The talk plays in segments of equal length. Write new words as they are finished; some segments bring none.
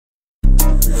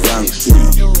Hey,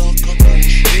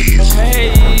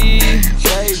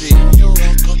 baby.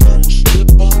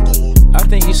 I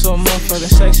think you so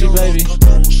motherfucking sexy, baby.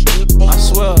 I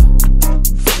swear.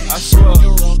 I swear.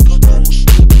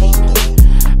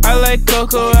 I like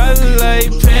Coco, I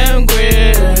like Pam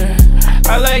Grier.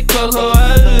 I like Coco,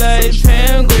 I like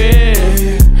Pam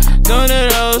Grier. Doing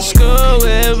it old school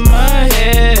with my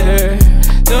hair.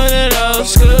 Doing it old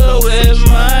school with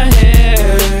my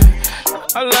hair.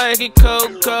 I like it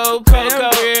Coco, Pam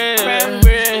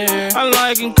Grier. I'm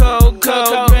liking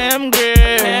Coco, Pam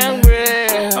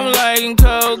Grier. I'm liking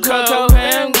Coco,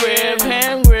 Pam Grier,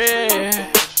 Pam Grier.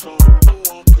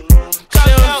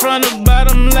 Still from the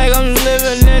bottom like I'm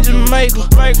living in Jamaica.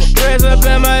 Dress up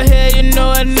in my head, you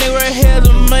know a nigga right here's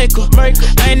a maker.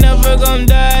 I ain't never gon'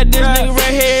 die, this nigga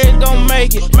right here is gon'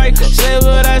 make it. Say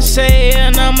what I say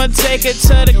and I'ma take it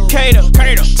to the cater.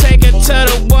 Take it to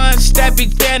the one step, be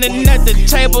standing at the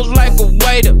table like a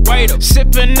waiter.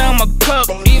 Sipping on my cup,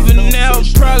 even now,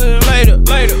 probably later.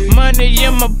 Money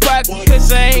in my pocket,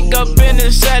 cause I ain't up in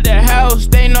inside the house.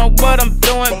 They know what I'm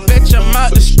doing, bitch, I'm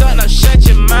out the stunt, now shut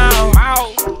your mouth.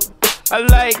 I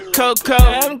like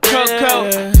Coco,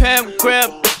 Pam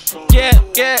Grip.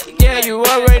 Yeah, you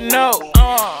already know.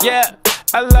 Yeah,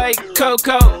 I like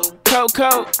Coco,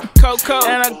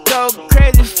 and I go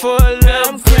crazy for a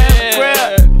little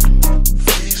Pam Grip.